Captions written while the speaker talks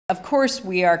Of course,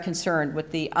 we are concerned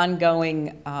with the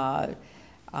ongoing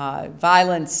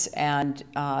violence and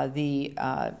the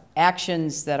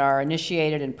actions that are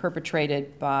initiated and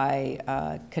perpetrated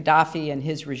by Gaddafi and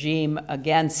his regime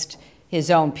against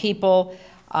his own people.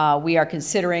 We are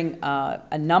considering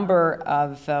a number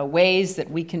of ways that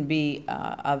we can be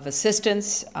of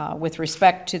assistance with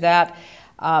respect to that.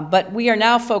 But we are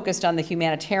now focused on the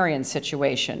humanitarian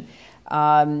situation.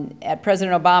 At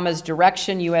President Obama's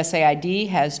direction, USAID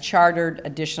has chartered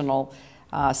additional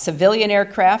civilian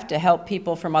aircraft to help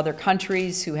people from other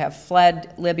countries who have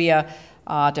fled Libya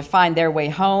to find their way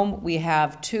home. We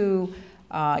have two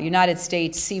United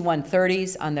States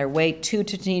C-130s on their way to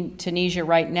Tunisia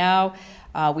right now.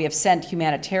 We have sent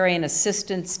humanitarian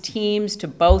assistance teams to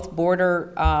both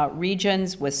border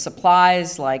regions with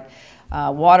supplies like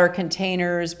water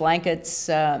containers, blankets,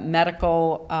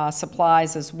 medical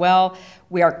supplies as well.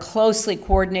 We are closely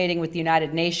coordinating with the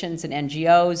United Nations and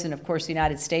NGOs, and of course the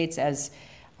United States, as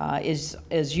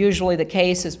is usually the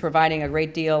case, is providing a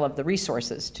great deal of the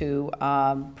resources to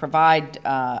provide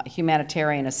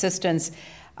humanitarian assistance.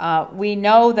 We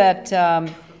know that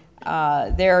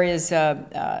there is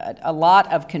a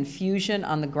lot of confusion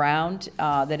on the ground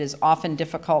that is often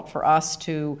difficult for us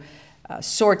to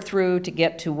sort through to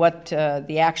get to what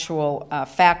the actual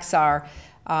facts are.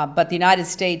 But the United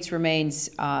States remains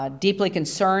deeply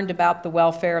concerned about the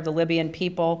welfare of the Libyan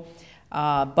people.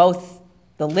 Both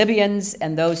the Libyans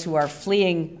and those who are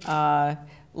fleeing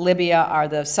Libya are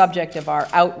the subject of our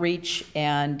outreach,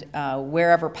 and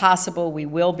wherever possible, we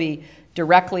will be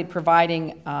directly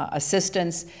providing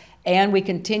assistance. And we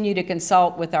continue to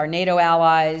consult with our NATO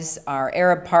allies, our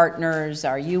Arab partners,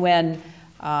 our UN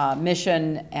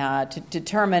mission to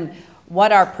determine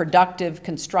what are productive,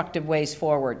 constructive ways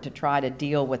forward to try to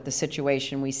deal with the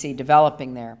situation we see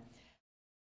developing there.